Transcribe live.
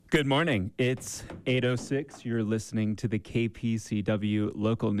Good morning. It's 8:06. You're listening to the KPCW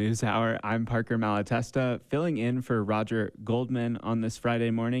Local News Hour. I'm Parker Malatesta, filling in for Roger Goldman on this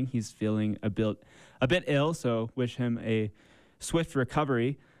Friday morning. He's feeling a bit ill, so wish him a swift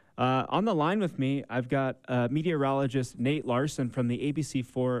recovery. On the line with me, I've got meteorologist Nate Larson from the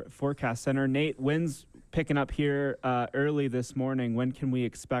ABC4 Forecast Center. Nate, winds picking up here early this morning. When can we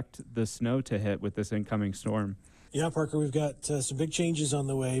expect the snow to hit with this incoming storm? Yeah, Parker, we've got some big changes on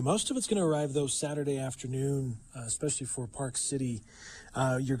the way. Most of it's going to arrive, though, Saturday afternoon, especially for Park City.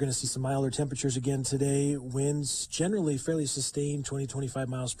 You're going to see some milder temperatures again today. Winds generally fairly sustained, 20-25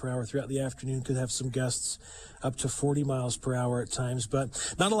 miles per hour throughout the afternoon. Could have some gusts up to 40 miles per hour at times, but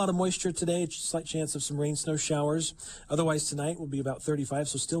not a lot of moisture today. Slight chance of some rain, snow showers. Otherwise, tonight will be about 35,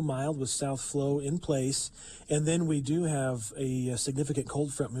 so still mild with south flow in place. And then we do have a significant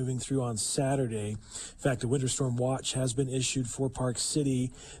cold front moving through on Saturday. In fact, a winter storm watch has been issued for Park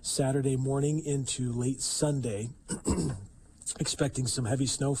City Saturday morning into late Sunday. Expecting some heavy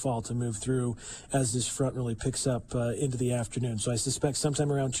snowfall to move through as this front really picks up into the afternoon. So I suspect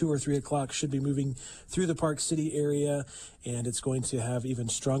sometime around 2 or 3 o'clock should be moving through the Park City area, and it's going to have even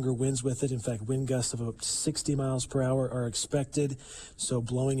stronger winds with it. In fact, wind gusts of up to 60 miles per hour are expected. So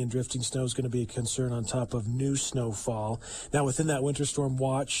blowing and drifting snow is going to be a concern on top of new snowfall. Now, within that winter storm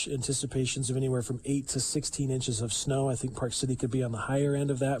watch, anticipations of anywhere from 8 to 16 inches of snow. I think Park City could be on the higher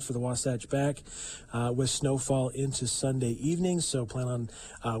end of that for the Wasatch back with snowfall into Sunday evening. So plan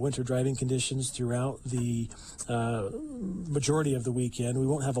on winter driving conditions throughout the majority of the weekend. We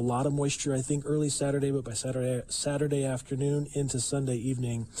won't have a lot of moisture, I think, early Saturday, but by Saturday afternoon into Sunday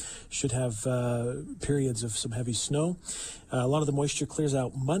evening should have periods of some heavy snow. A lot of the moisture clears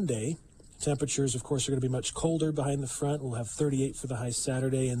out Monday. Temperatures, of course, are going to be much colder behind the front. We'll have 38 for the high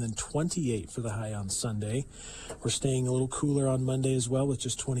Saturday and then 28 for the high on Sunday. We're staying a little cooler on Monday as well with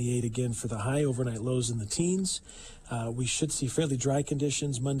just 28 again for the high, overnight lows in the teens. We should see fairly dry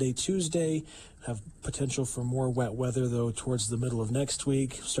conditions Monday, Tuesday. Have potential for more wet weather, though, towards the middle of next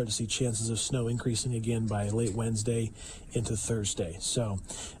week. Start to see chances of snow increasing again by late Wednesday into Thursday. So,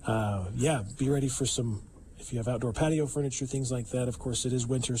 be ready for some. If you have outdoor patio furniture, things like that, of course, it is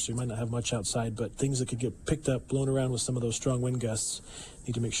winter, so you might not have much outside, but things that could get picked up, blown around with some of those strong wind gusts,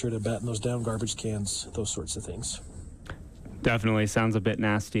 need to make sure to batten those down, garbage cans, those sorts of things. Definitely sounds a bit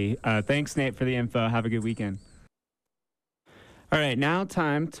nasty. Thanks, Nate, for the info. Have a good weekend. All right, now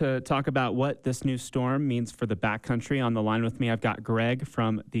time to talk about what this new storm means for the backcountry. On the line with me, I've got Greg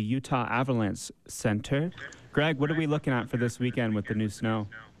from the Utah Avalanche Center. Greg, what are we looking at for this weekend with the new snow?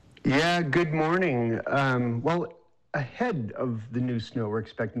 Yeah, good morning. Well, ahead of the new snow we're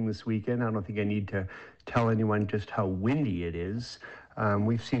expecting this weekend, I don't think I need to tell anyone just how windy it is.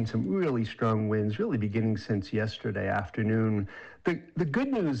 We've seen some really strong winds, really beginning since yesterday afternoon. The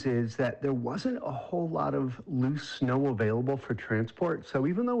good news is that there wasn't a whole lot of loose snow available for transport. So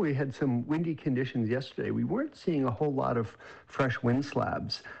even though we had some windy conditions yesterday, we weren't seeing a whole lot of fresh wind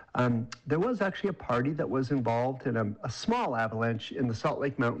slabs. There was actually a party that was involved in a small avalanche in the Salt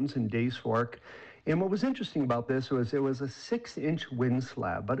Lake Mountains in Days Fork. And what was interesting about this was it was a 6-inch wind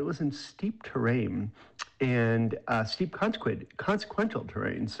slab, but it was in steep terrain and steep consequential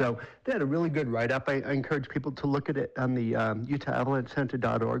terrain. So they had a really good write-up. I encourage people to look at it on the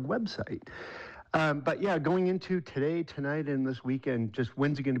UtahAvalancheCenter.org website. But yeah, going into today, tonight, and this weekend, just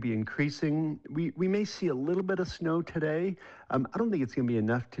winds are going to be increasing. We may see a little bit of snow today. I don't think it's going to be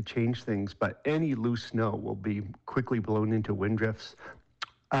enough to change things, but any loose snow will be quickly blown into wind drifts.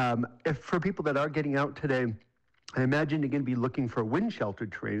 If for people that are getting out today, I imagine you're going to be looking for wind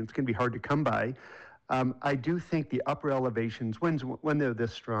sheltered terrain. It's going to be hard to come by. I do think the upper elevations, when they're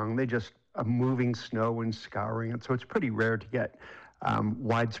this strong, they just are moving snow and scouring it. So it's pretty rare to get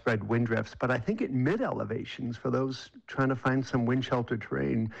widespread wind drifts. But I think at mid elevations, for those trying to find some wind sheltered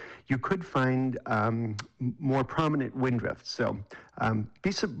terrain, you could find more prominent wind drifts. So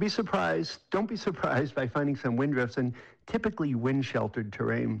be surprised. Don't be surprised by finding some wind drifts and typically wind sheltered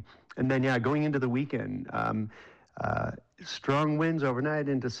terrain. And then, going into the weekend, strong winds overnight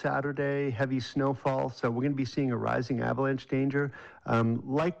into Saturday, heavy snowfall. So we're going to be seeing a rising avalanche danger.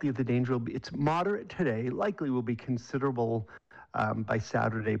 Likely the danger will be, it's moderate today, likely will be considerable by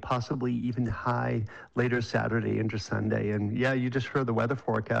Saturday, possibly even high later Saturday into Sunday. And you just heard the weather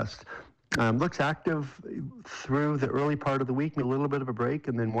forecast. Looks active through the early part of the week, a little bit of a break,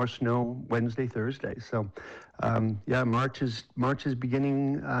 and then more snow Wednesday, Thursday. So, March is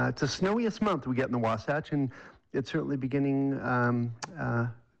beginning. It's the snowiest month we get in the Wasatch, and it's certainly beginning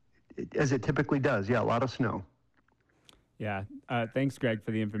as it typically does. Yeah, a lot of snow. Yeah. Thanks, Greg,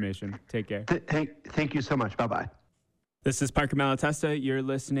 for the information. Take care. Thank you so much. Bye-bye. This is Parker Malatesta. You're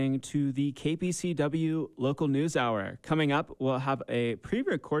listening to the KPCW Local News Hour. Coming up, we'll have a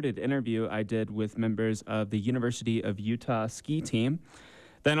pre-recorded interview I did with members of the University of Utah ski team.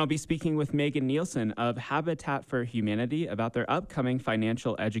 Then I'll be speaking with Meagan Nielsen of Habitat for Humanity about their upcoming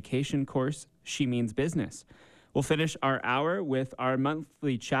financial education course, She Means Business. We'll finish our hour with our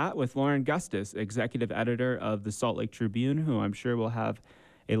monthly chat with Lauren Gustus, executive editor of the Salt Lake Tribune, who I'm sure will have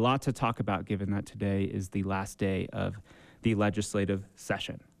a lot to talk about given that today is the last day of the legislative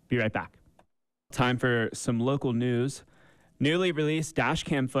session. Be right back. Time for some local news. Newly released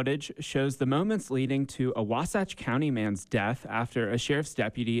dashcam footage shows the moments leading to a Wasatch County man's death after a sheriff's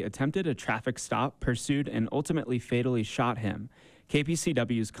deputy attempted a traffic stop, pursued, and ultimately fatally shot him.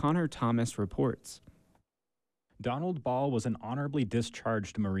 KPCW's Connor Thomas reports. Donald Ball was an honorably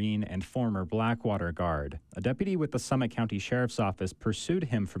discharged Marine and former Blackwater guard. A deputy with the Summit County Sheriff's Office pursued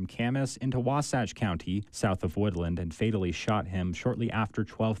him from Camas into Wasatch County, south of Woodland, and fatally shot him shortly after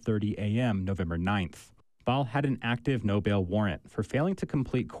 12:30 a.m. November 9th. Ball had an active no-bail warrant for failing to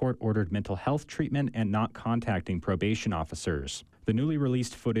complete court-ordered mental health treatment and not contacting probation officers. The newly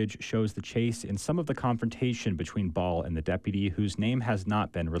released footage shows the chase and some of the confrontation between Ball and the deputy, whose name has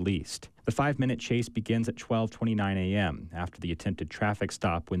not been released. The 5-minute chase begins at 12:29 a.m. after the attempted traffic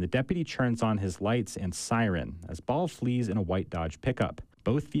stop when the deputy turns on his lights and siren as Ball flees in a white Dodge pickup.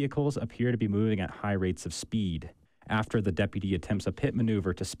 Both vehicles appear to be moving at high rates of speed. After the deputy attempts a pit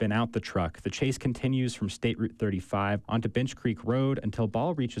maneuver to spin out the truck, the chase continues from State Route 35 onto Bench Creek Road until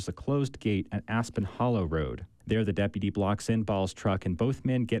Ball reaches a closed gate at Aspen Hollow Road. There, the deputy blocks in Ball's truck and both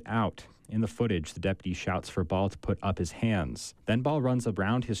men get out. In the footage, the deputy shouts for Ball to put up his hands. Then Ball runs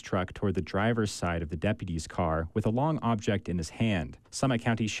around his truck toward the driver's side of the deputy's car with a long object in his hand. Summit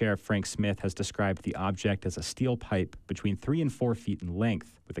County Sheriff Frank Smith has described the object as a steel pipe between 3 and 4 feet in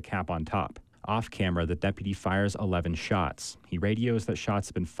length with a cap on top. Off camera, the deputy fires 11 shots. He radios that shots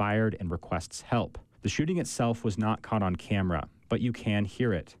have been fired and requests help. The shooting itself was not caught on camera, but you can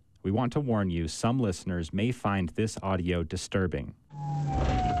hear it. We want to warn you, some listeners may find this audio disturbing.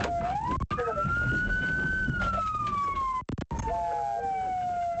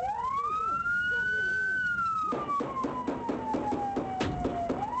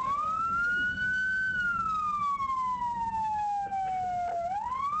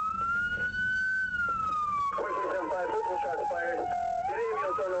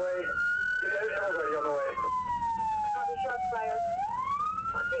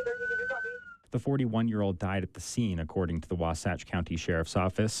 The 41-year-old died at the scene, according to the Wasatch County Sheriff's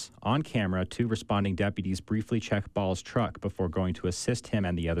Office. On camera, 2 responding deputies briefly check Ball's truck before going to assist him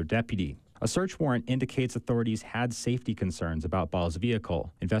and the other deputy. A search warrant indicates authorities had safety concerns about Ball's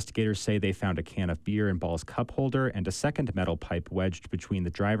vehicle. Investigators say they found a can of beer in Ball's cup holder and a second metal pipe wedged between the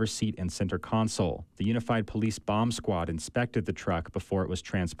driver's seat and center console. The Unified Police Bomb Squad inspected the truck before it was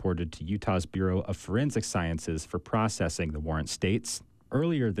transported to Utah's Bureau of Forensic Sciences for processing, the warrant states.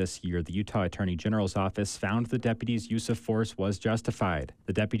 Earlier this year, the Utah Attorney General's office found the deputy's use of force was justified.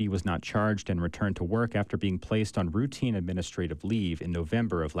 The deputy was not charged and returned to work after being placed on routine administrative leave in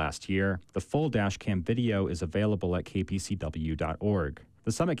November of last year. The full dashcam video is available at kpcw.org.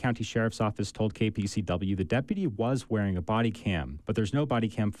 The Summit County Sheriff's Office told KPCW the deputy was wearing a body cam, but there's no body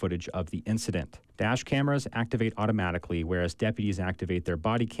cam footage of the incident. Dash cameras activate automatically, whereas deputies activate their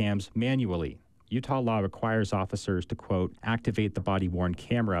body cams manually. Utah law requires officers to, quote, activate the body-worn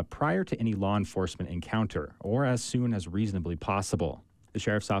camera prior to any law enforcement encounter, or as soon as reasonably possible. The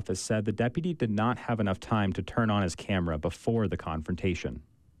sheriff's office said the deputy did not have enough time to turn on his camera before the confrontation.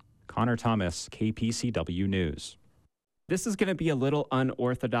 Connor Thomas, KPCW News. This is going to be a little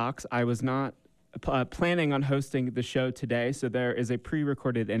unorthodox. I was not planning on hosting the show today, so there is a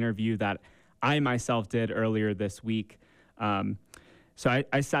pre-recorded interview that I myself did earlier this week. So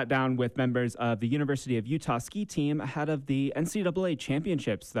I sat down with members of the University of Utah ski team ahead of the NCAA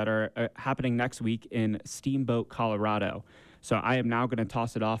championships that are happening next week in Steamboat, Colorado. So I am now going to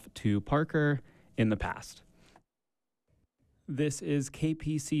toss it off to Parker in the past. This is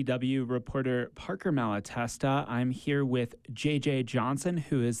KPCW reporter Parker Malatesta. I'm here with JJ Johnson,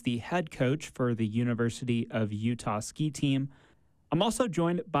 who is the head coach for the University of Utah ski team. I'm also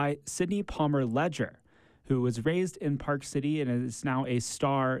joined by Sydney Palmer Ledger, who was raised in Park City and is now a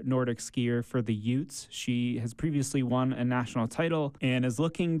star Nordic skier for the Utes. She has previously won a national title and is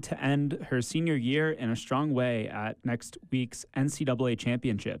looking to end her senior year in a strong way at next week's NCAA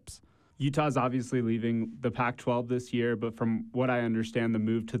championships. Utah's obviously leaving the Pac-12 this year, but from what I understand, the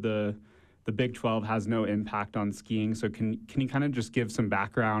move to the Big 12 has no impact on skiing. So can you kind of just give some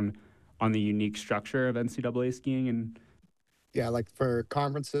background on the unique structure of NCAA skiing? Yeah, like for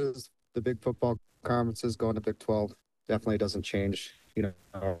conferences, the big football conferences going to Big 12. definitely doesn't change,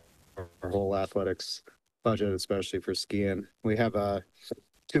 our whole athletics budget, especially for skiing. We have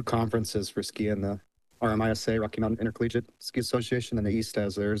two conferences for skiing, the RMISA, Rocky Mountain Intercollegiate Ski Association, and the East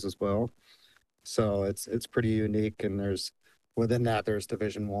has theirs as well. So it's pretty unique, and within that there's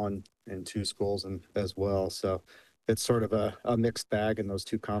Division 1 and 2 schools and as well. So it's sort of a mixed bag in those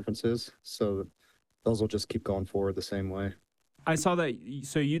two conferences. So those will just keep going forward the same way. I saw that.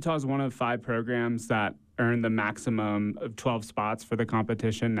 So Utah's one of 5 programs that earn the maximum of 12 spots for the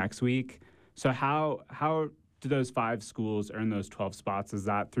competition next week. So how do those 5 schools earn those 12 spots? Is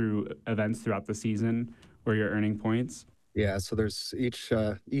that through events throughout the season where you're earning points? Yeah, so there's each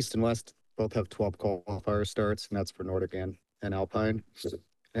East and West both have 12 qualifier starts, and that's for Nordic and Alpine.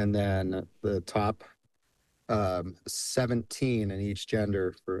 And then the top 17 in each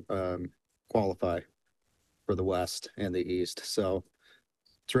gender for qualify for the West and the East. So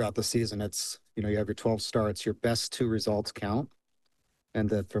throughout the season, it's, you have your 12 starts, your best 2 results count. And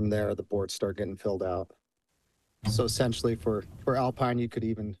then from there, the boards start getting filled out. So essentially for Alpine, you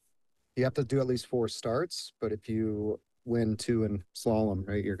have to do at least 4 starts, but if you win 2 in slalom,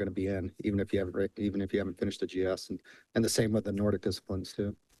 right, you're going to be in, even if you haven't finished a GS, and the same with the Nordic disciplines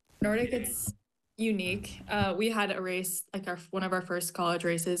too. Nordic, it's unique. We had a race, like one of our first college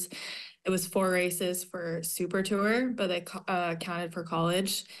races. It was 4 races for Super Tour, but they counted for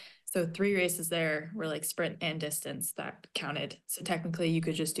college. So 3 races there were like sprint and distance that counted. So technically you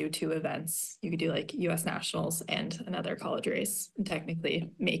could just do 2 events. You could do like US Nationals and another college race and technically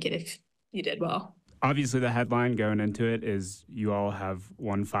make it if you did well. Obviously, the headline going into it is you all have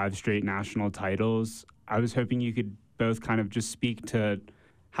won 5 straight national titles. I was hoping you could both kind of just speak to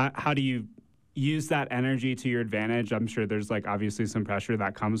how do you use that energy to your advantage? I'm sure there's like obviously some pressure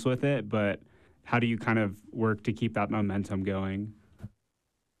that comes with it, but how do you kind of work to keep that momentum going?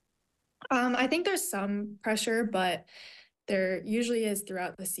 I think there's some pressure, but there usually is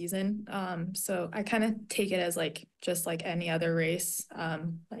throughout the season. So I kind of take it as like just like any other race,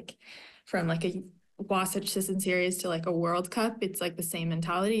 like from like a Wasatch Citizen Series to like a World Cup. It's like the same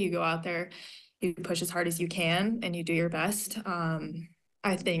mentality. You go out there, you push as hard as you can, and you do your best.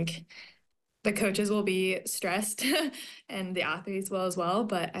 I think the coaches will be stressed and the athletes will as well.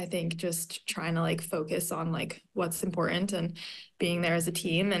 But I think just trying to like focus on like what's important and being there as a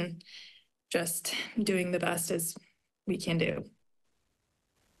team and just doing the best as we can do.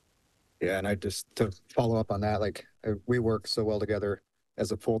 Yeah, and to follow up on that, like we work so well together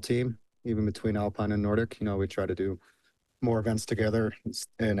as a full team, even between Alpine and Nordic. We try to do more events together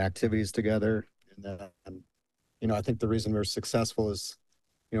and activities together. And then, I think the reason we're successful is,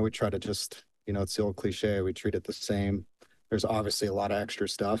 we try to just, it's the old cliche, we treat it the same. There's obviously a lot of extra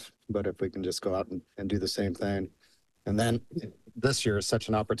stuff, but if we can just go out and do the same thing. And then this year is such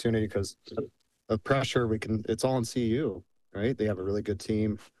an opportunity because of pressure. It's all in CU, right? They have a really good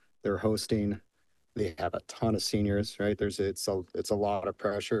team. They're hosting. They have a ton of seniors, right? It's a lot of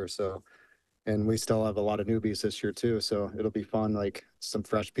pressure. So, and we still have a lot of newbies this year too. So it'll be fun, like some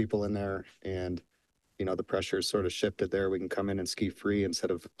fresh people in there, and the pressure is sort of shifted there. We can come in and ski free instead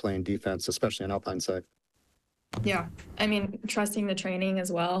of playing defense, especially on Alpine side. Yeah, I mean, trusting the training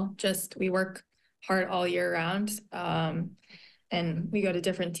as well. Just we work hard all year round, and we go to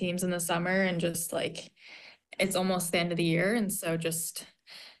different teams in the summer, and just like it's almost the end of the year, and so just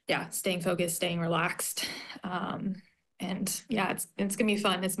staying focused, staying relaxed, and it's gonna be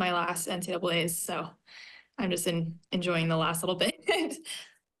fun. It's my last NCAAs, so I'm just enjoying the last little bit.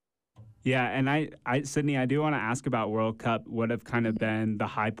 Yeah, and I Sydney, I do want to ask about World Cup. What have kind of been the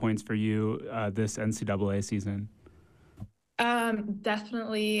high points for you this NCAA season?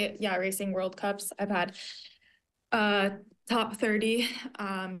 Definitely, racing World Cups. I've had top 30.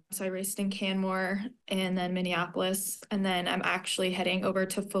 So I raced in Canmore and then Minneapolis, and then I'm actually heading over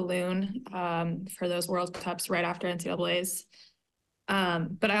to Falun for those World Cups right after NCAAs.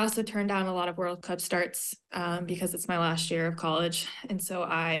 But I also turned down a lot of World Cup starts because it's my last year of college. And so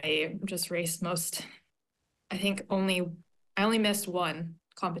I just raced I only missed one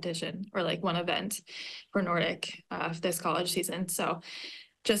competition or like one event for Nordic this college season. So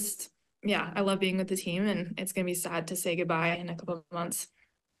just, I love being with the team, and it's going to be sad to say goodbye in a couple of months.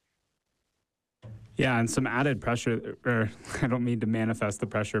 Yeah, and some added pressure, or I don't mean to manifest the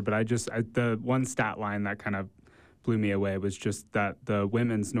pressure, but the one stat line that kind of blew me away was just that the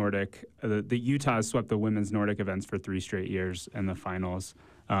women's Nordic, the Utah has swept the women's Nordic events for 3 straight years in the finals.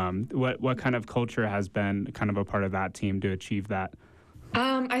 What kind of culture has been kind of a part of that team to achieve that?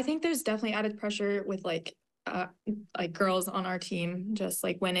 I think there's definitely added pressure with like girls on our team just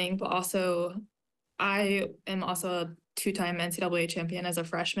like winning, but also I am also a two-time NCAA champion as a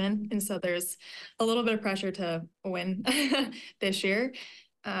freshman, and so there's a little bit of pressure to win this year.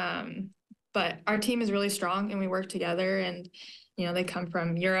 But our team is really strong, and we work together. And they come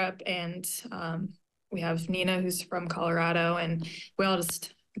from Europe, and we have Nina, who's from Colorado, and we all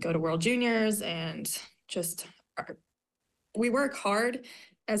just go to World Juniors, and just we work hard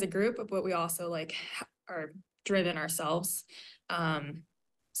as a group, but we also are driven ourselves.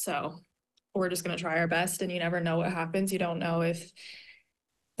 So we're just going to try our best, and you never know what happens. You don't know if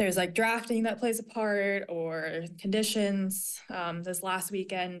there's drafting that plays a part or conditions. This last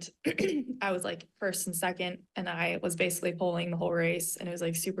weekend, I was first and second, and I was basically pulling the whole race, and it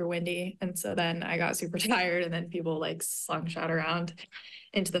was super windy. And so then I got super tired, and then people slingshot around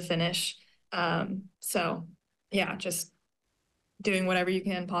into the finish. So yeah, just doing whatever you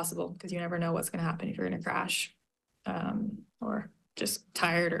can possible, because you never know what's going to happen if you're going to crash, or just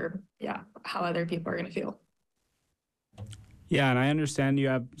tired, or how other people are going to feel. Yeah, and I understand you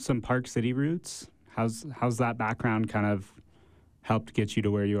have some Park City roots. How's that background kind of helped get you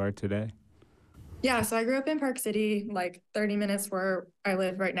to where you are today? Yeah, so I grew up in Park City, 30 minutes where I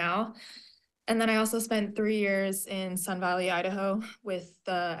live right now. And then I also spent 3 years in Sun Valley, Idaho with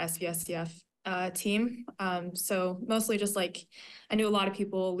the SVSDF team. So mostly just I knew a lot of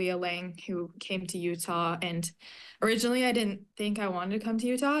people, Leah Lang, who came to Utah. And originally I didn't think I wanted to come to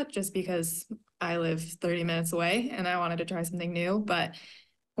Utah just because I live 30 minutes away and I wanted to try something new. But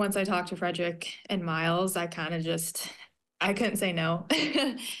once I talked to Frederick and Miles, I kind of I couldn't say no.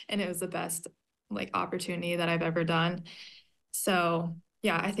 And it was the best opportunity that I've ever done. So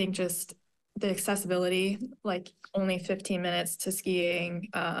yeah, I think just the accessibility, only 15 minutes to skiing,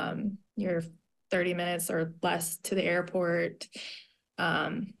 you're 30 minutes or less to the airport,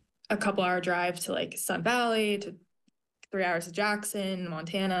 a couple hour drive to Sun Valley, to 3 hours to Jackson,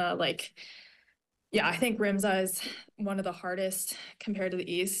 Montana. Yeah, I think RIMSA is one of the hardest compared to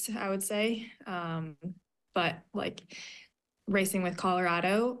the East, I would say. But racing with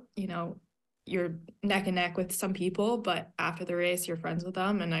Colorado, you're neck and neck with some people, but after the race, you're friends with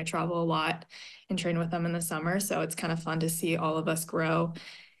them. And I travel a lot and train with them in the summer. So it's kind of fun to see all of us grow.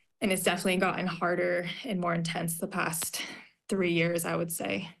 And it's definitely gotten harder and more intense the past 3 years, I would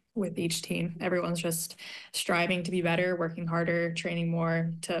say, with each team. Everyone's just striving to be better, working harder, training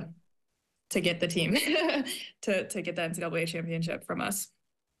more to get the team to get the NCAA championship from us.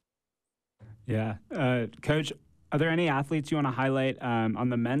 Yeah. Coach, are there any athletes you want to highlight on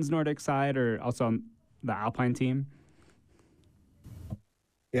the men's Nordic side or also on the Alpine team?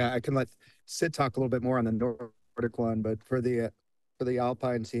 Yeah, I can let Sid talk a little bit more on the Nordic one, but for the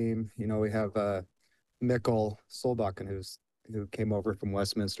Alpine team, we have Mikkel Solbakken, who came over from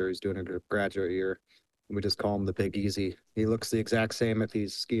Westminster. He's doing a graduate year. We just call him the Big Easy. He looks the exact same if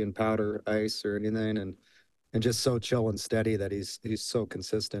he's skiing powder, ice, or anything, and just so chill and steady that he's so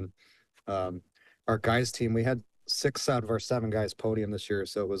consistent. Our guys team, we had 6 out of our 7 guys podium this year,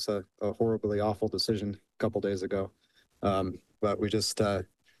 so it was a horribly awful decision a couple days ago. But we just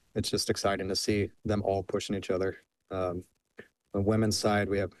it's just exciting to see them all pushing each other. On the women's side,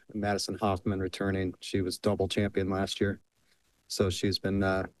 we have Madison Hoffman returning. She was double champion last year. So she's been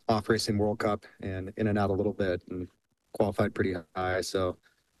off racing World Cup and in and out a little bit and qualified pretty high. So,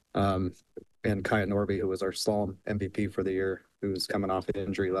 and Kaya Norby, who was our slalom MVP for the year, who's coming off an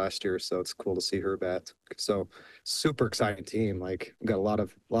injury last year. So it's cool to see her back. So super exciting team. We've got a lot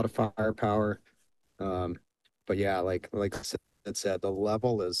of firepower. But yeah, like it said, the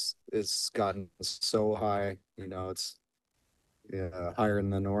level is gotten so high. It's higher than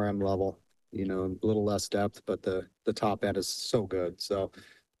the NORAM level. A little less depth, but the top end is so good. So,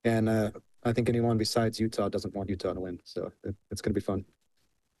 and I think anyone besides Utah doesn't want Utah to win. So it's going to be fun.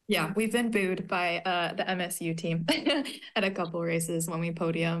 Yeah, we've been booed by the MSU team at a couple races when we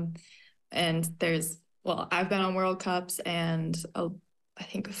podium. And I've been on World Cups, and I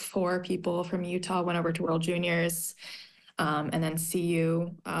think 4 people from Utah went over to World Juniors. And then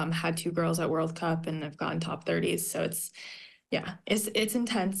CU had 2 girls at World Cup and have gotten top 30s. So it's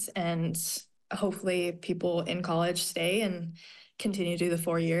intense, and hopefully people in college stay and continue to do the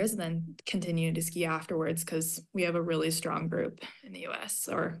 4 years and then continue to ski afterwards, because we have a really strong group in the US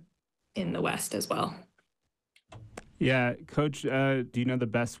or in the West as well. Yeah, Coach, do you know the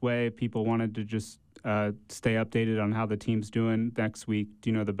best way people wanted to just stay updated on how the team's doing next week? Do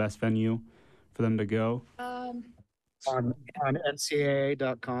you know the best venue for them to go? On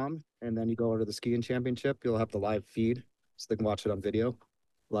ncaa.com, and then you go over to the skiing championship, you'll have the live feed. So they can watch it on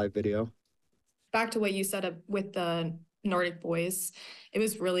live video. Back to what you said with the Nordic boys, it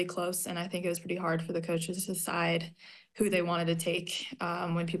was really close, and I think it was pretty hard for the coaches to decide who they wanted to take.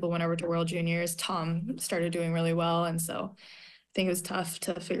 When people went over to World Juniors, Tom started doing really well. And so I think it was tough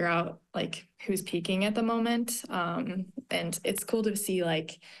to figure out like who's peaking at the moment. And it's cool to see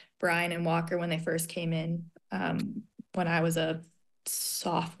like Brian and Walker when they first came in, when I was a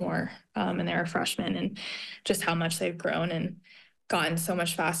sophomore, and they were freshmen, and just how much they've grown and gotten so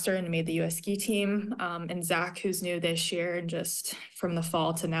much faster and made the US ski team. And Zach, who's new this year, and just from the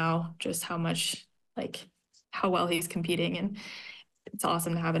fall to now, just how much, like how well he's competing. And it's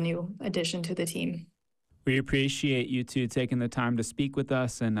awesome to have a new addition to the team. We appreciate you two taking the time to speak with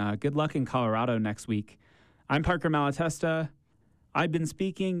us, and good luck in Colorado next week. I'm Parker Malatesta. I've been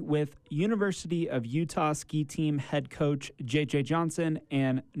speaking with University of Utah ski team head coach JJ Johnson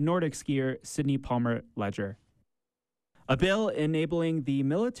and Nordic skier Sydney Palmer Ledger. A bill enabling the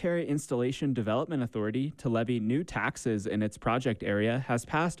Military Installation Development Authority to levy new taxes in its project area has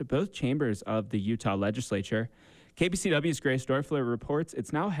passed both chambers of the Utah legislature. KPCW's Grace Dorfler reports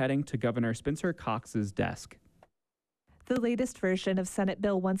it's now heading to Governor Spencer Cox's desk. The latest version of Senate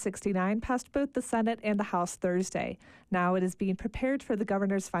Bill 169 passed both the Senate and the House Thursday. Now it is being prepared for the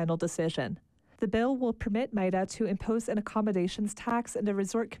governor's final decision. The bill will permit MIDA to impose an accommodations tax and a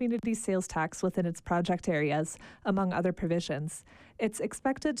resort community sales tax within its project areas, among other provisions. It's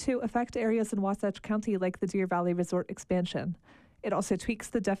expected to affect areas in Wasatch County like the Deer Valley Resort expansion. It also tweaks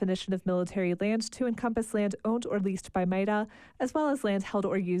the definition of military land to encompass land owned or leased by MIDA, as well as land held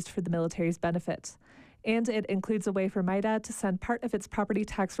or used for the military's benefit. And it includes a way for MIDA to send part of its property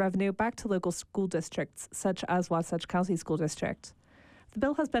tax revenue back to local school districts, such as Wasatch County School District. The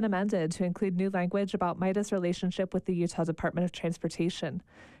bill has been amended to include new language about MIDA's relationship with the Utah Department of Transportation.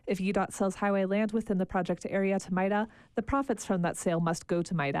 If UDOT sells highway land within the project area to MIDA, the profits from that sale must go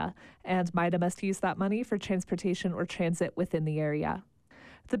to MIDA, and MIDA must use that money for transportation or transit within the area.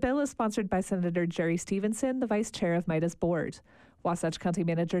 The bill is sponsored by Senator Jerry Stevenson, the vice chair of MIDA's board. Wasatch County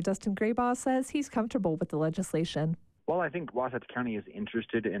Manager Dustin Graybaugh says he's comfortable with the legislation. Well, I think Wasatch County is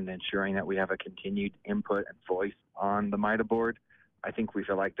interested in ensuring that we have a continued input and voice on the MIDA board. I think we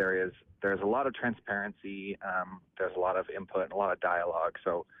feel like there's a lot of transparency, there's a lot of input and a lot of dialogue.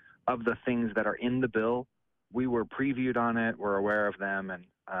 So of the things that are in the bill, we were previewed on it, we're aware of them, and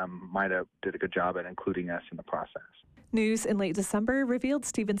MIDA did a good job at including us in the process. News in late December revealed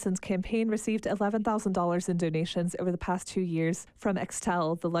Stevenson's campaign received $11,000 in donations over the past 2 years from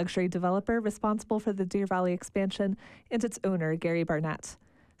Extel, the luxury developer responsible for the Deer Valley expansion, and its owner, Gary Barnett.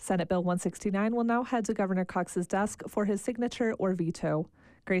 Senate Bill 169 will now head to Governor Cox's desk for his signature or veto.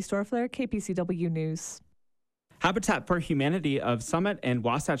 Grace Dorfler, KPCW News. Habitat for Humanity of Summit and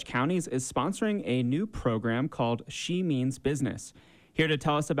Wasatch Counties is sponsoring a new program called She Means Business. Here to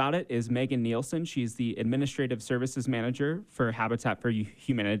tell us about it is Meagan Nielsen. She's the Administrative Services Manager for Habitat for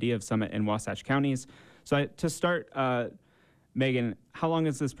Humanity of Summit and Wasatch Counties. So to start, Meagan, how long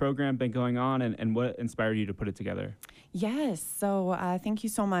has this program been going on, and what inspired you to put it together? Yes, so thank you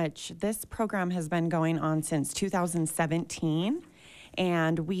so much. This program has been going on since 2017,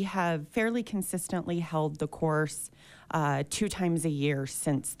 and we have fairly consistently held the course 2 times a year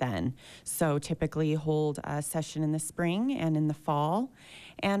since then. So typically hold a session in the spring and in the fall.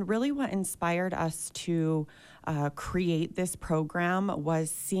 And really what inspired us to create this program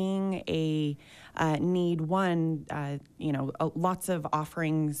was seeing a need. One, lots of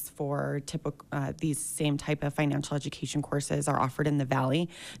offerings for typical these same type of financial education courses are offered in the Valley.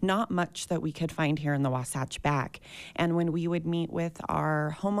 Not much that we could find here in the Wasatch Back. And when we would meet with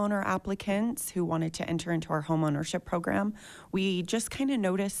our homeowner applicants who wanted to enter into our homeownership program, we just kind of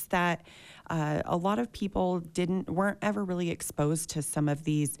noticed that a lot of people weren't ever really exposed to some of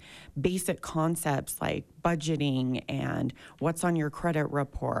these basic concepts like budgeting and what's on your credit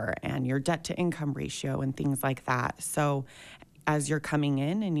report and your debt to income ratio and things like that. So as you're coming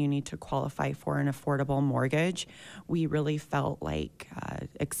in and you need to qualify for an affordable mortgage, we really felt like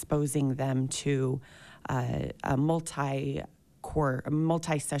exposing them to a multi-session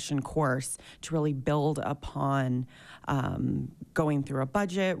course to really build upon going through a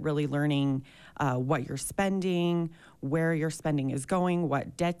budget, really learning what you're spending, where your spending is going,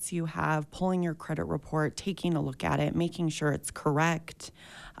 what debts you have, pulling your credit report, taking a look at it, making sure it's correct,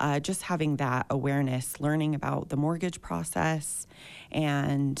 just having that awareness, learning about the mortgage process,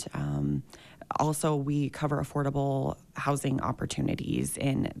 and also we cover affordable housing opportunities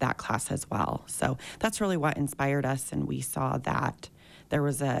in that class as well. So that's really what inspired us, and we saw that there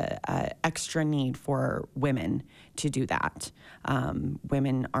was a extra need for women to do that.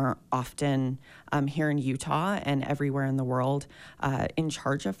 Women aren't often here in Utah and everywhere in the world in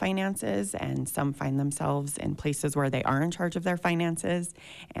charge of finances, and some find themselves in places where they are in charge of their finances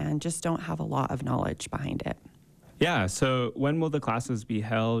and just don't have a lot of knowledge behind it. Yeah, so when will the classes be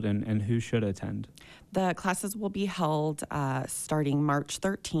held and who should attend? The classes will be held starting March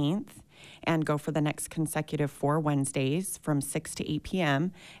 13th and go for the next consecutive 4 Wednesdays from 6 to 8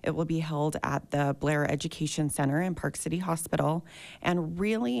 p.m. It will be held at the Blair Education Center in Park City Hospital. And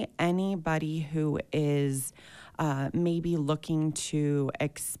really anybody who is maybe looking to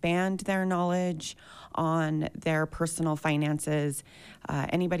expand their knowledge on their personal finances,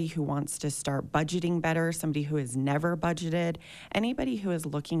 anybody who wants to start budgeting better, somebody who has never budgeted, anybody who is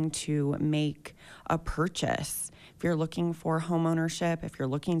looking to make a purchase. If you're looking for home ownership, if you're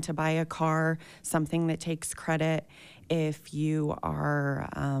looking to buy a car, something that takes credit, if you are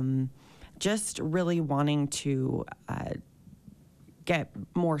just really wanting to get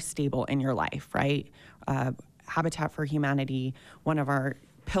more stable in your life, right? Habitat for Humanity, one of our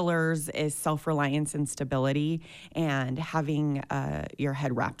pillars is self-reliance and stability, and having your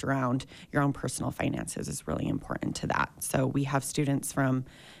head wrapped around your own personal finances is really important to that. So we have students from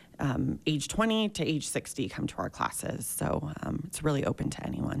age 20 to age 60 come to our classes. So it's really open to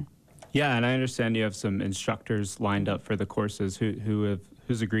anyone. Yeah, and I understand you have some instructors lined up for the courses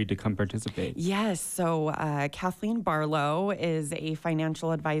who's agreed to come participate. Yes, so Kathleen Barlow is a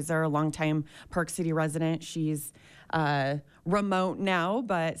financial advisor, a longtime Park City resident. She's remote now,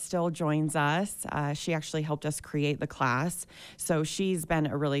 but still joins us. She actually helped us create the class. So she's been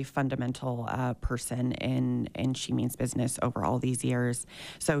a really fundamental person in She Means Business over all these years.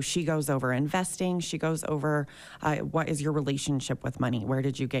 So she goes over investing. She goes over what is your relationship with money? Where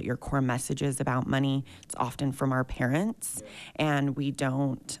did you get your core messages about money? It's often from our parents, and we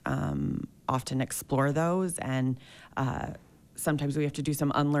don't often explore those. And sometimes we have to do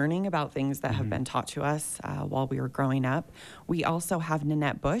some unlearning about things that have been taught to us while we were growing up. We also have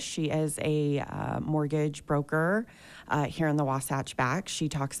Nanette Bush. She is a mortgage broker here in the Wasatch Back. She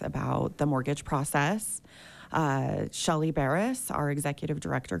talks about the mortgage process. Shelley Barris, our executive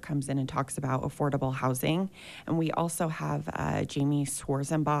director, comes in and talks about affordable housing. And we also have Jamie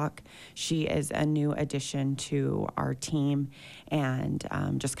Swarzenbach. She is a new addition to our team and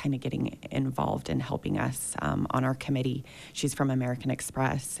just kind of getting involved in helping us on our committee. She's from American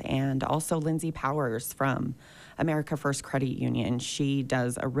Express. And also Lindsay Powers from America First Credit Union. She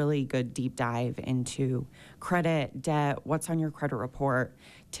does a really good deep dive into credit, debt, what's on your credit report,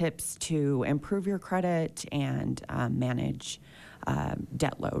 tips to improve your credit and manage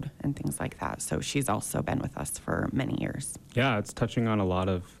debt load and things like that. So she's also been with us for many years. Yeah, it's touching on a lot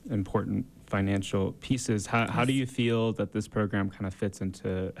of important financial pieces. How do you feel that this program kind of fits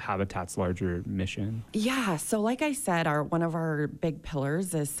into Habitat's larger mission? Yeah, so like I said, one of our big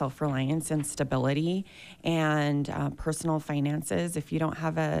pillars is self-reliance and stability and personal finances. If you don't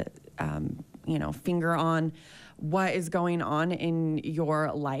have a finger on what is going on in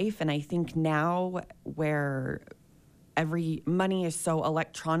your life, and I think now where every money is so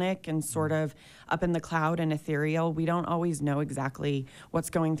electronic and sort of up in the cloud and ethereal, we don't always know exactly what's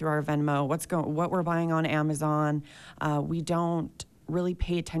going through our Venmo, what we're buying on Amazon. We don't really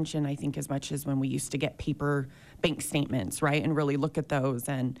pay attention, I think, as much as when we used to get paper bank statements, right, and really look at those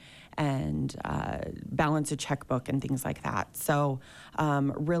and balance a checkbook and things like that. So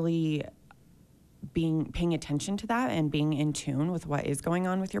really paying attention to that and being in tune with what is going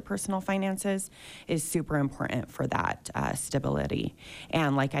on with your personal finances is super important for that stability.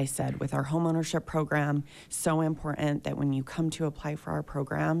 And like I said, with our homeownership program, so important that when you come to apply for our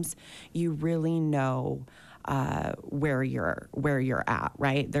programs, you really know where you're at,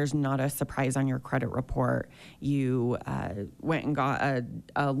 right? There's not a surprise on your credit report. You went and got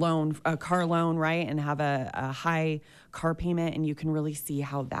a car loan, right, and have a high car payment, and you can really see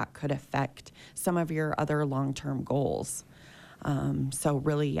how that could affect some of your other long-term goals. So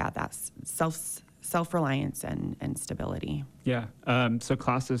really, yeah, that's self-reliance and stability. Yeah. So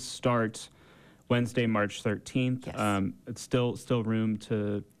classes start Wednesday, March 13th. Yes. It's still room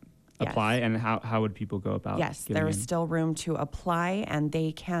to apply, and how would people go about Yes, getting there in? is still room to apply, and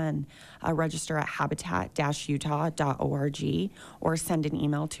they can register at habitat-utah.org or send an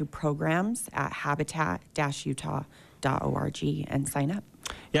email to programs@habitat-utah.org and sign up.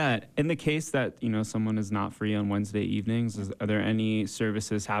 Yeah, in the case that someone is not free on Wednesday evenings, are there any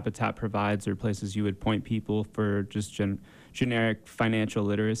services Habitat provides or places you would point people for just generic financial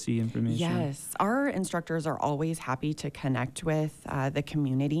literacy information? Yes, our instructors are always happy to connect with the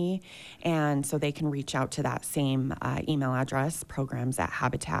community, and so they can reach out to that same email address,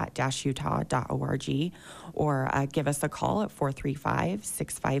 programs@habitat-utah.org, or give us a call at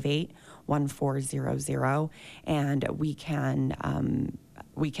 435-658-1400, and we can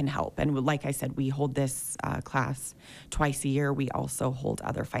we can help. And like I said, we hold this class twice a year. We also hold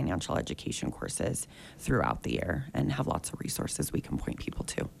other financial education courses throughout the year and have lots of resources we can point people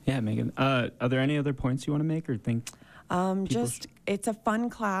to. Yeah, Meagan. Are there any other points you want to make or think? It's a fun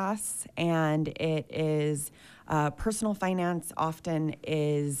class, and it is personal finance often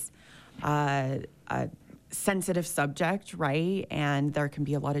is a sensitive subject, right? And there can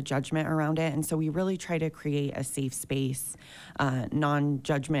be a lot of judgment around it. And so we really try to create a safe space,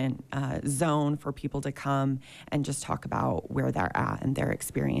 non-judgment zone for people to come and just talk about where they're at and their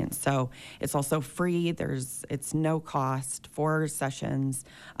experience. So it's also free. It's no cost, 4 sessions,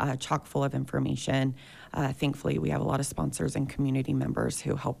 chock full of information. Thankfully, we have a lot of sponsors and community members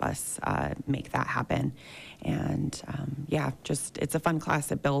who help us make that happen. And it's a fun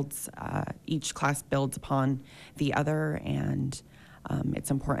class. It builds, each class builds upon the other, and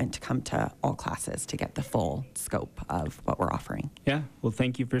it's important to come to all classes to get the full scope of what we're offering. Yeah, well,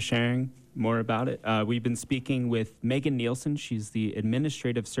 thank you for sharing more about it. We've been speaking with Meagan Nielsen. She's the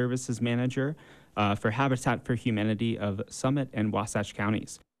Administrative Services Manager for Habitat for Humanity of Summit and Wasatch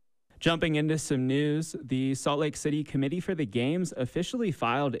Counties. Jumping into some news, the Salt Lake City Committee for the Games officially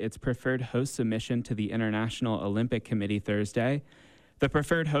filed its preferred host submission to the International Olympic Committee Thursday. The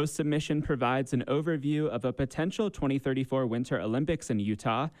preferred host submission provides an overview of a potential 2034 Winter Olympics in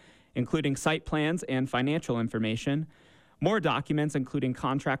Utah, including site plans and financial information. More documents, including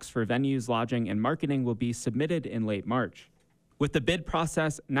contracts for venues, lodging, and marketing, will be submitted in late March. With the bid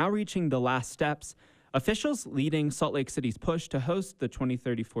process now reaching the last steps, officials leading Salt Lake City's push to host the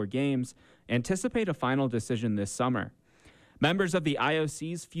 2034 Games anticipate a final decision this summer. Members of the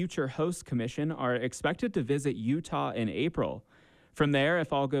IOC's Future Host Commission are expected to visit Utah in April. From there,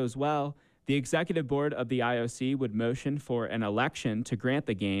 if all goes well, the executive board of the IOC would motion for an election to grant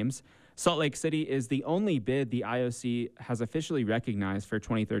the Games. Salt Lake City is the only bid the IOC has officially recognized for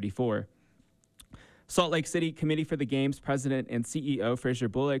 2034. Salt Lake City Committee for the Games President and CEO Fraser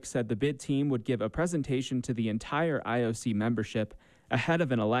Bullock said the bid team would give a presentation to the entire IOC membership ahead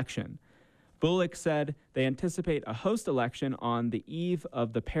of an election. Bullock said they anticipate a host election on the eve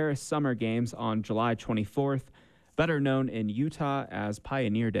of the Paris Summer Games on July 24th, better known in Utah as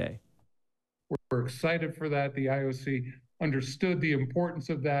Pioneer Day. We're excited for that. The IOC understood the importance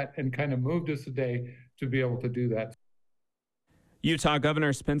of that and kind of moved us a day to be able to do that. Utah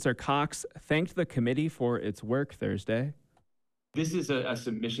Governor Spencer Cox thanked the committee for its work Thursday. This is a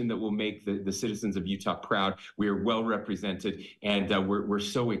submission that will make the citizens of Utah proud. We are well represented, and we're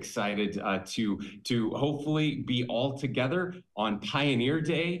so excited to hopefully be all together on Pioneer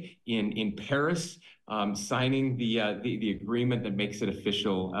Day in Paris, signing the agreement that makes it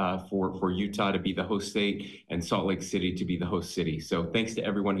official for Utah to be the host state and Salt Lake City to be the host city. So thanks to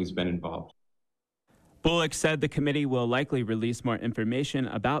everyone who's been involved. Bullock said the committee will likely release more information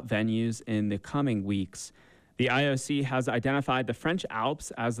about venues in the coming weeks. The IOC has identified the French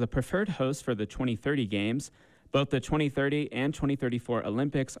Alps as the preferred host for the 2030 Games. Both the 2030 and 2034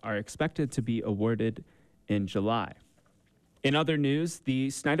 Olympics are expected to be awarded in July. In other news, the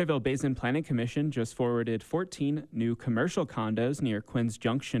Snyderville Basin Planning Commission just forwarded 14 new commercial condos near Quinn's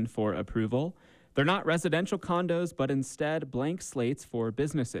Junction for approval. They're not residential condos, but instead blank slates for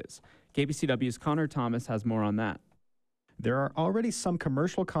businesses. KPCW's Connor Thomas has more on that. There are already some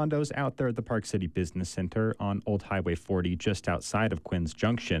commercial condos out there at the Park City Business Center on Old Highway 40 just outside of Quinn's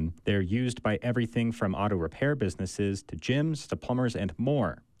Junction. They're used by everything from auto repair businesses to gyms to plumbers and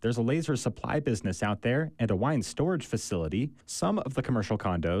more. There's a laser supply business out there and a wine storage facility. Some of the commercial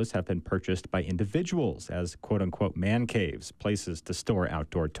condos have been purchased by individuals as quote-unquote man caves, places to store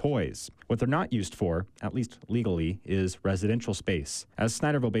outdoor toys. What they're not used for, at least legally, is residential space. As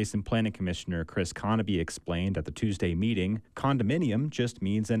Snyderville Basin Planning Commissioner Chris Conaby explained at the Tuesday meeting, condominium just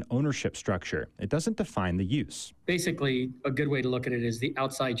means an ownership structure. It doesn't define the use. Basically, a good way to look at it is the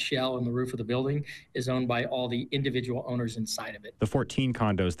outside shell and the roof of the building is owned by all the individual owners inside of it. The 14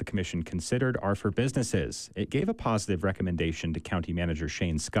 condos the commission considered are for businesses. It gave a positive recommendation to County Manager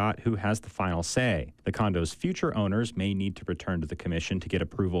Shane Scott, who has the final say. The condo's future owners may need to return to the commission to get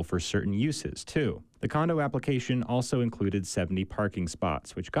approval for certain uses, too. The condo application also included 70 parking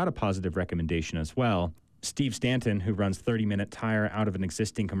spots, which got a positive recommendation as well. Steve Stanton, who runs 30 Minute Tire out of an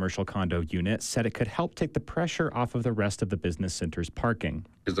existing commercial condo unit, said it could help take the pressure off of the rest of the business center's parking.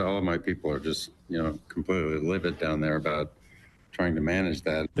 Because all of my people are just, completely livid down there about trying to manage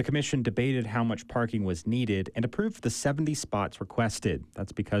that. The commission debated how much parking was needed and approved the 70 spots requested.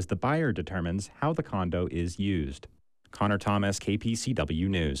 That's because the buyer determines how the condo is used. Connor Thomas, KPCW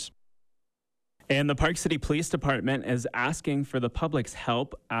News. And the Park City Police Department is asking for the public's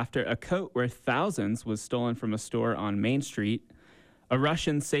help after a coat worth thousands was stolen from a store on Main Street. A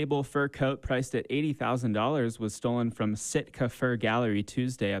Russian sable fur coat priced at $80,000 was stolen from Sitka Fur Gallery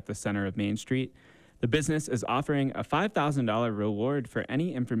Tuesday at the center of Main Street. The business is offering a $5,000 reward for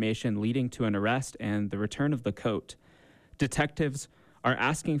any information leading to an arrest and the return of the coat. Detectives are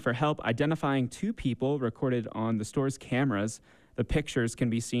asking for help identifying two people recorded on the store's cameras. The pictures can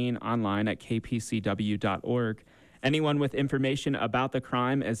be seen online at kpcw.org. Anyone with information about the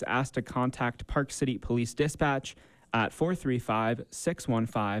crime is asked to contact Park City Police Dispatch at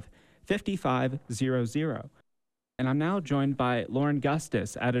 435-615-5500. And I'm now joined by Lauren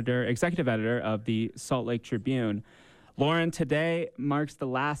Gustus, executive editor of the Salt Lake Tribune. Lauren, today marks the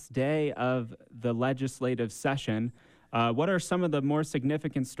last day of the legislative session. What are some of the more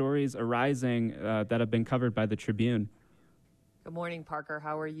significant stories arising that have been covered by the Tribune? Good morning, Parker.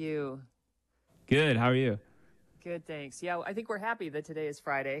 How are you? Good. How are you? Good, thanks. Yeah, I think we're happy that today is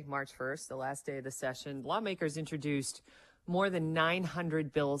Friday, March 1st, the last day of the session. Lawmakers introduced more than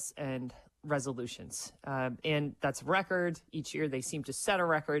 900 bills and resolutions, and that's a record. Each year they seem to set a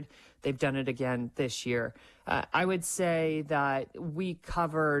record. They've done it again this year. I would say that we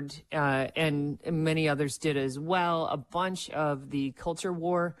covered, and many others did as well, a bunch of the culture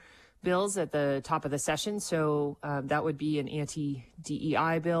war bills at the top of the session. So that would be an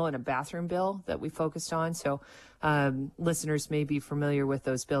anti-DEI bill and a bathroom bill that we focused on. So listeners may be familiar with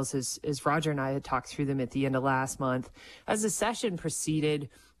those bills as Roger and I had talked through them at the end of last month. As the session proceeded,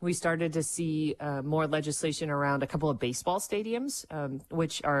 we started to see more legislation around a couple of baseball stadiums,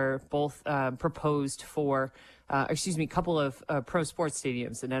 which are both proposed for a couple of pro sports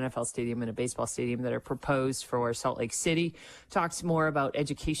stadiums, an NFL stadium and a baseball stadium that are proposed for Salt Lake City. Talks more about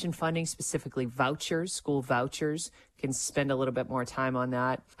education funding, specifically vouchers, school vouchers. Can spend a little bit more time on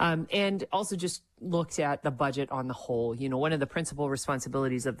that. And also just looked at the budget on the whole. You know, one of the principal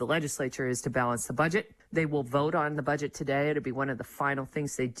responsibilities of the legislature is to balance the budget. They will vote on the budget today. It'll be one of the final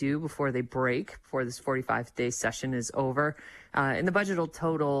things they do before they break, before this 45-day session is over. And the budget will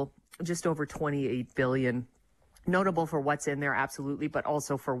total just over $28 billion. Notable for what's in there, absolutely, but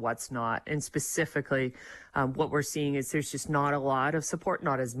also for what's not. And specifically, what we're seeing is there's just not a lot of support,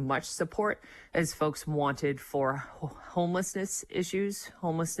 not as much support as folks wanted for homelessness issues.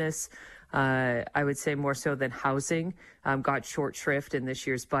 Homelessness, I would say more so than housing, got short shrift in this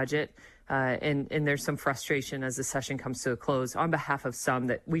year's budget. And there's some frustration as the session comes to a close on behalf of some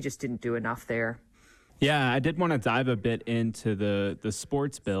that we just didn't do enough there. Yeah, I did want to dive a bit into the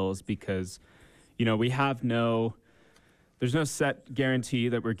sports bills because you know, there's no set guarantee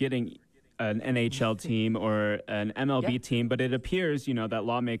that we're getting an NHL team or an MLB team, but it appears, you know, that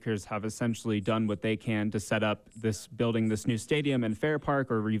lawmakers have essentially done what they can to set up building this new stadium in Fair Park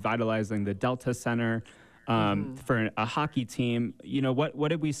or revitalizing the Delta Center for a hockey team. You know, what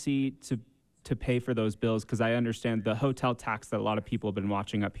did we see to pay for those bills? Because I understand the hotel tax that a lot of people have been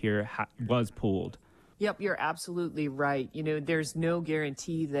watching up here was pulled. Yep, you're absolutely right. You know, there's no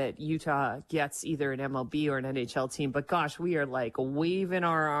guarantee that Utah gets either an MLB or an NHL team, but gosh, we are like waving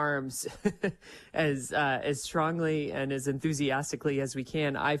our arms as strongly and as enthusiastically as we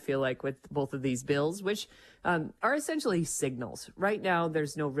can, I feel like, with both of these bills, which are essentially signals. Right now,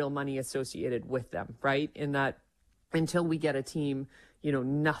 there's no real money associated with them, right? In that until we get a team, you know,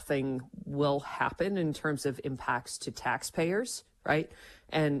 nothing will happen in terms of impacts to taxpayers. Right.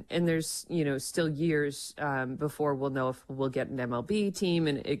 And there's, you know, still years before we'll know if we'll get an MLB team,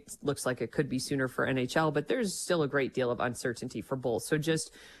 and it looks like it could be sooner for NHL, but there's still a great deal of uncertainty for both. So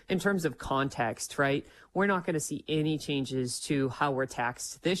just in terms of context, right, we're not going to see any changes to how we're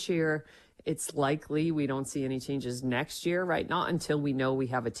taxed this year. It's likely we don't see any changes next year, right? Not until we know we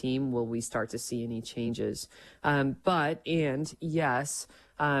have a team will we start to see any changes. There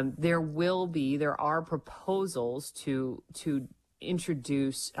are proposals to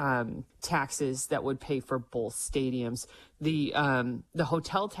introduce taxes that would pay for both stadiums. The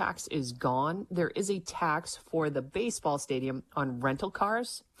hotel tax is gone. There is a tax for the baseball stadium on rental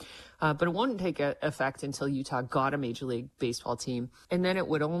cars, but it won't take effect until Utah got a Major League Baseball team, and then it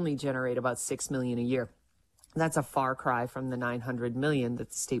would only generate about $6 million a year. That's a far cry from the $900 million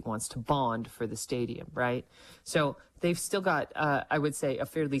that the state wants to bond for the stadium, right? So they've still got, I would say, a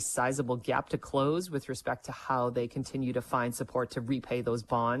fairly sizable gap to close with respect to how they continue to find support to repay those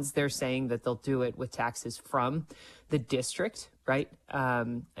bonds. They're saying that they'll do it with taxes from the district, right?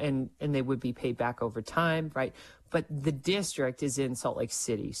 And they would be paid back over time, right? But the district is in Salt Lake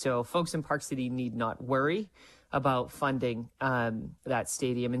City. So folks in Park City need not worry about funding that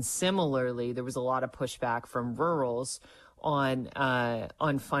stadium. And similarly, there was a lot of pushback from rurals on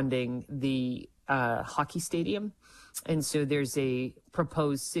funding the hockey stadium. And so there's a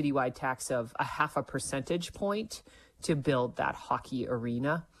proposed citywide tax of 0.5 percentage point to build that hockey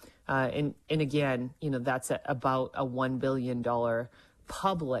arena. And again, that's about a $1 billion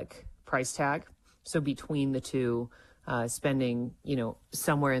public price tag. So between the two, spending,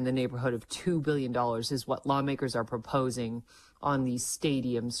 somewhere in the neighborhood of $2 billion is what lawmakers are proposing on these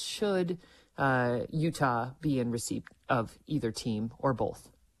stadiums should Utah be in receipt of either team or both.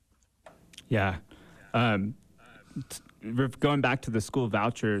 Yeah. Going back to the school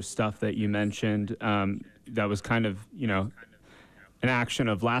voucher stuff that you mentioned, that was kind of, an action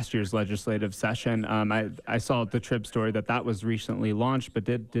of last year's legislative session. I saw the Trib story that was recently launched, but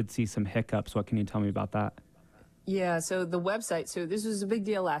did see some hiccups. What can you tell me about that? Yeah, so the website, so this was a big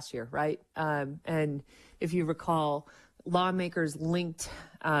deal last year, right? And if you recall, lawmakers linked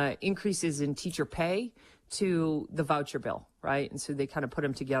increases in teacher pay to the voucher bill, right? And so they kind of put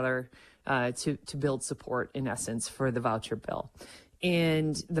them together to build support, in essence, for the voucher bill.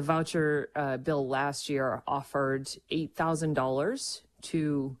 And the voucher bill last year offered $8,000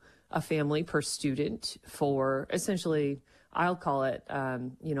 to a family per student for essentially, I'll call it,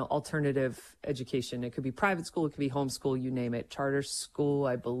 alternative education. It could be private school, it could be homeschool, you name it. Charter school,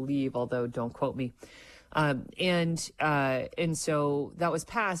 I believe, although don't quote me. And so that was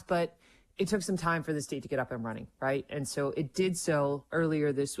passed, but it took some time for the state to get up and running, right? And so it did so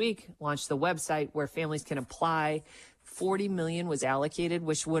earlier this week, launched the website where families can apply. $40 million was allocated,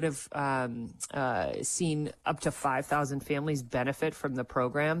 which would have seen up to 5,000 families benefit from the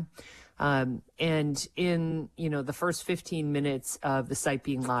program. And in, the first 15 minutes of the site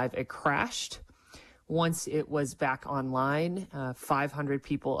being live, it crashed. Once it was back online, 500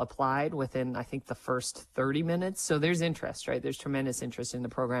 people applied within, I think, the first 30 minutes. So there's interest, right? There's tremendous interest in the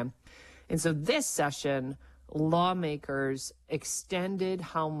program. And so this session, lawmakers extended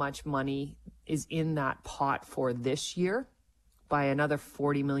how much money is in that pot for this year by another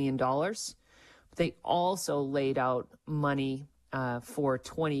 $40 million. They also laid out money for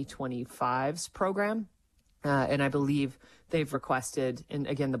 2025's program. And I believe they've requested, and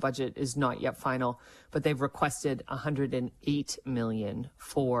again, the budget is not yet final, but they've requested $108 million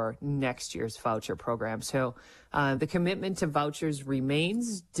for next year's voucher program. So the commitment to vouchers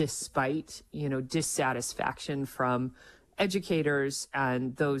remains despite, dissatisfaction from educators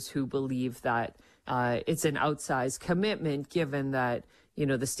and those who believe that it's an outsized commitment, given that,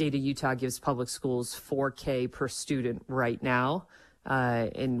 the state of Utah gives public schools $4K per student right now.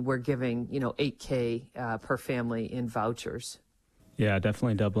 And we're giving, $8K per family in vouchers. Yeah,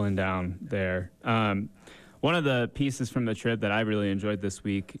 definitely doubling down there. One of the pieces from the Trib that I really enjoyed this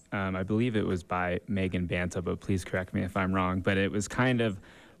week, I believe it was by Meagan Nielsen, but please correct me if I'm wrong, but it was kind of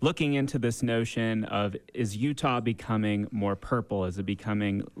looking into this notion of, is Utah becoming more purple? Is it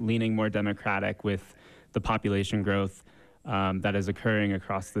leaning more Democratic with the population growth that is occurring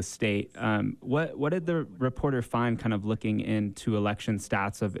across the state? What did the reporter find kind of looking into election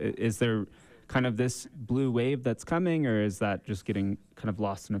stats of, is there kind of this blue wave that's coming, or is that just getting kind of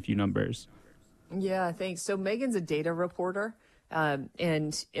lost in a few numbers? Yeah, thanks. So Megan's a data reporter.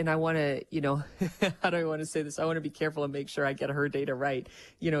 And I want to, how do I want to say this? I want to be careful and make sure I get her data right,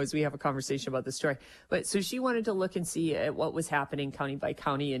 as we have a conversation about the story. But so she wanted to look and see at what was happening county by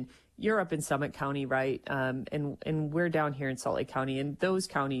county, and you're up in Summit County, right? And we're down here in Salt Lake County, and those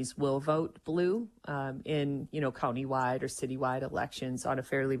counties will vote blue in, countywide or citywide elections on a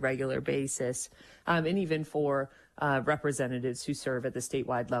fairly regular basis. And even for representatives who serve at the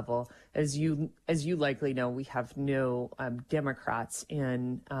statewide level. As you likely know, we have no Democrats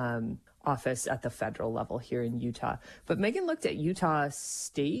in office at the federal level here in Utah. But Megan looked at Utah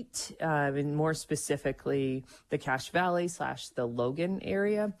State, and more specifically the Cache Valley / the Logan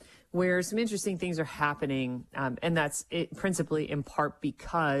area, where some interesting things are happening. And that's it principally in part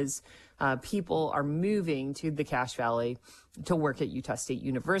because people are moving to the Cache Valley to work at Utah State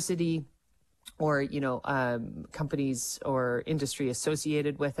University, or, companies or industry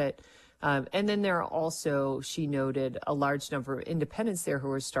associated with it. And then there are also, she noted, a large number of independents there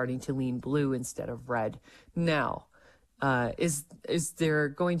who are starting to lean blue instead of red. Now, is there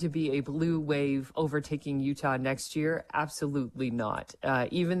going to be a blue wave overtaking Utah next year? Absolutely not.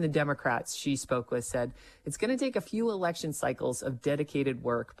 Even the Democrats she spoke with said it's going to take a few election cycles of dedicated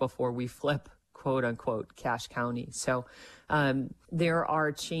work before we flip, quote unquote, Cache County. So there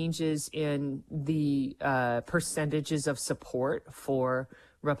are changes in the percentages of support for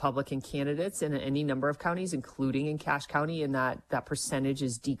Republican candidates in any number of counties, including in Cache County, and that percentage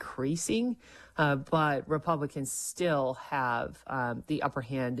is decreasing. But Republicans still have the upper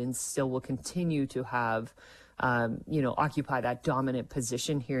hand and still will continue to have, occupy that dominant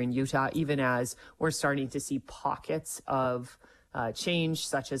position here in Utah, even as we're starting to see pockets of change,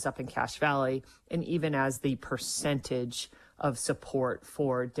 such as up in Cache Valley, and even as the percentage of support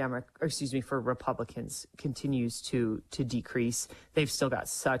for Republicans continues to decrease. They've still got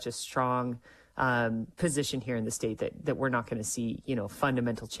such a strong position here in the state that we're not going to see,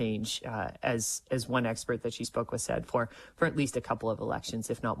 fundamental change, as one expert that she spoke with said, for at least a couple of elections,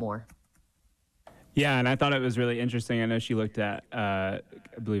 if not more. Yeah, and I thought it was really interesting. I know she looked at, I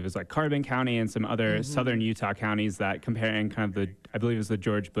believe it was like Carbon County and some other southern Utah counties, that comparing kind of I believe it was the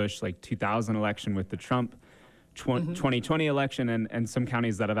George Bush 2000 election with the Trump 2020 election, and some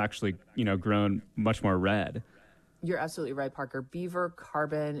counties that have actually, grown much more red. You're absolutely right, Parker. Beaver,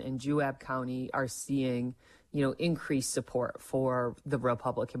 Carbon, and Juab County are seeing, increased support for the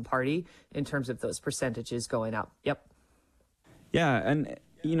Republican Party in terms of those percentages going up. Yep. Yeah, and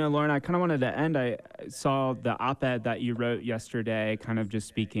Lauren, I kind of wanted to end. I saw the op-ed that you wrote yesterday, kind of just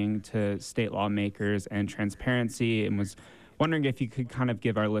speaking to state lawmakers and transparency, and was wondering if you could kind of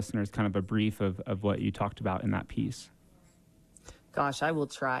give our listeners kind of a brief of what you talked about in that piece. Gosh, I will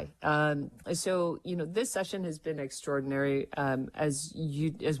try. So, this session has been extraordinary as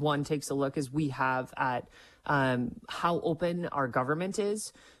one takes a look, as we have, at how open our government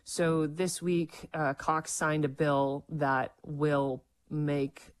is. So this week, Cox signed a bill that will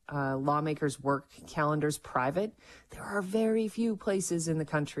make lawmakers' work calendars private. There are very few places in the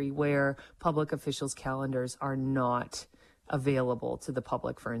country where public officials' calendars are not available to the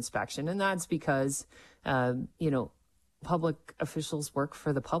public for inspection. And that's because, public officials work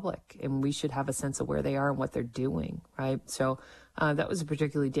for the public, and we should have a sense of where they are and what they're doing, right? So that was a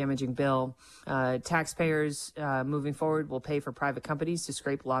particularly damaging bill. Taxpayers moving forward will pay for private companies to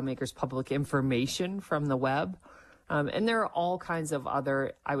scrape lawmakers' public information from the web. And there are all kinds of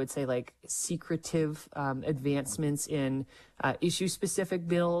other, I would say, secretive advancements in issue-specific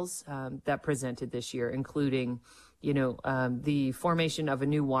bills that presented this year, including, the formation of a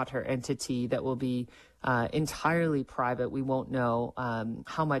new water entity that will be entirely private. We won't know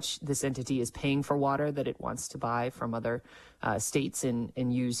how much this entity is paying for water that it wants to buy from other states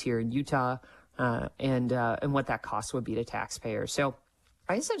and use here in Utah, and what that cost would be to taxpayers. So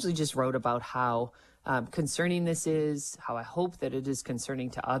I essentially just wrote about how concerning this is, how I hope that it is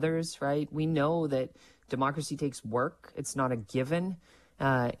concerning to others, right? We know that democracy takes work. It's not a given.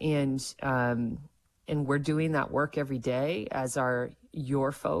 And we're doing that work every day, as are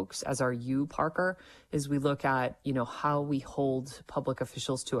your folks, as are you, Parker, as we look at, how we hold public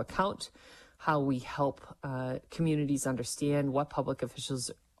officials to account, how we help communities understand what public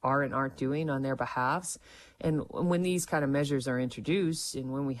officials are and aren't doing on their behalves. And when these kind of measures are introduced,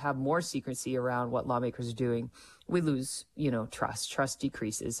 and when we have more secrecy around what lawmakers are doing, we lose, trust. Trust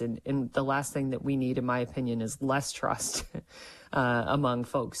decreases. And the last thing that we need, in my opinion, is less trust among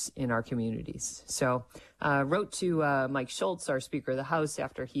folks in our communities. So wrote to Mike Schultz, our Speaker of the House,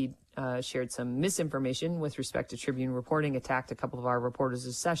 after he shared some misinformation with respect to Tribune reporting, attacked a couple of our reporters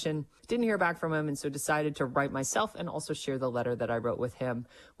this session. Didn't hear back from him, and so decided to write myself and also share the letter that I wrote with him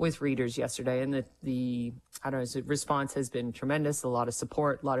with readers yesterday. And the response has been tremendous. A lot of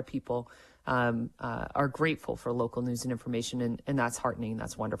support. A lot of people are grateful for local news and information, and that's heartening.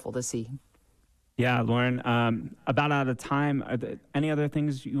 That's wonderful to see. Yeah, Lauren, about out of time. Are there any other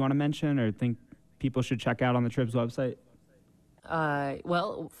things you want to mention or think people should check out on the Trib's website?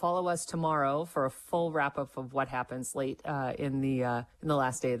 Well, follow us tomorrow for a full wrap-up of what happens late in the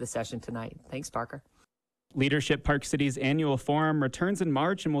last day of the session tonight. Thanks, Parker. Leadership Park City's annual forum returns in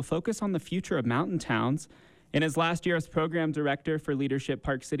March and will focus on the future of mountain towns. In his last year as program director for Leadership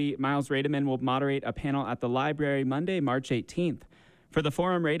Park City, Miles Rademan will moderate a panel at the library Monday, March 18th. For the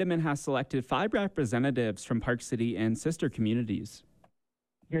forum, Rademan has selected 5 representatives from Park City and sister communities.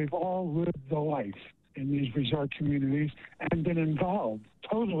 They've all lived the life in these resort communities and been involved,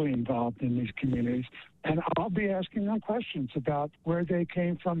 totally involved in these communities. And I'll be asking them questions about where they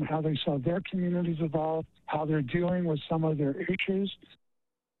came from, how they saw their communities evolve, how they're dealing with some of their issues.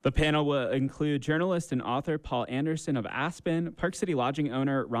 The panel will include journalist and author Paul Anderson of Aspen, Park City lodging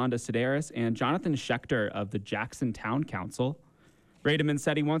owner Rhonda Sedaris, and Jonathan Schechter of the Jackson Town Council. Rademan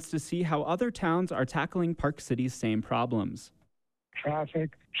said he wants to see how other towns are tackling Park City's same problems.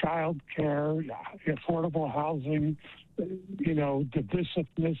 Traffic, child care, affordable housing,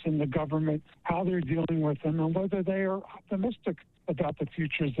 divisiveness in the government, how they're dealing with them, and whether they are optimistic about the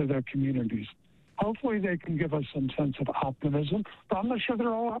futures of their communities. Hopefully they can give us some sense of optimism, but I'm not sure they're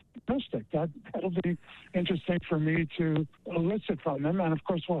all optimistic. That'll be interesting for me to elicit from them. And of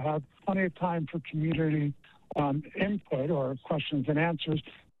course, we'll have plenty of time for community input or questions and answers.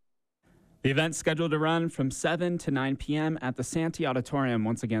 The event's scheduled to run from 7 to 9 p.m. at the Santee Auditorium.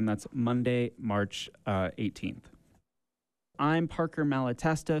 Once again, that's Monday, March 18th. I'm Parker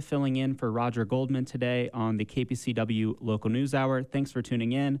Malatesta, filling in for Roger Goldman today on the KPCW Local News Hour. Thanks for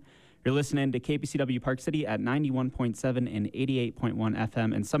tuning in. You're listening to KPCW Park City at 91.7 and 88.1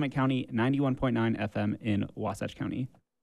 FM in Summit County, 91.9 FM in Wasatch County.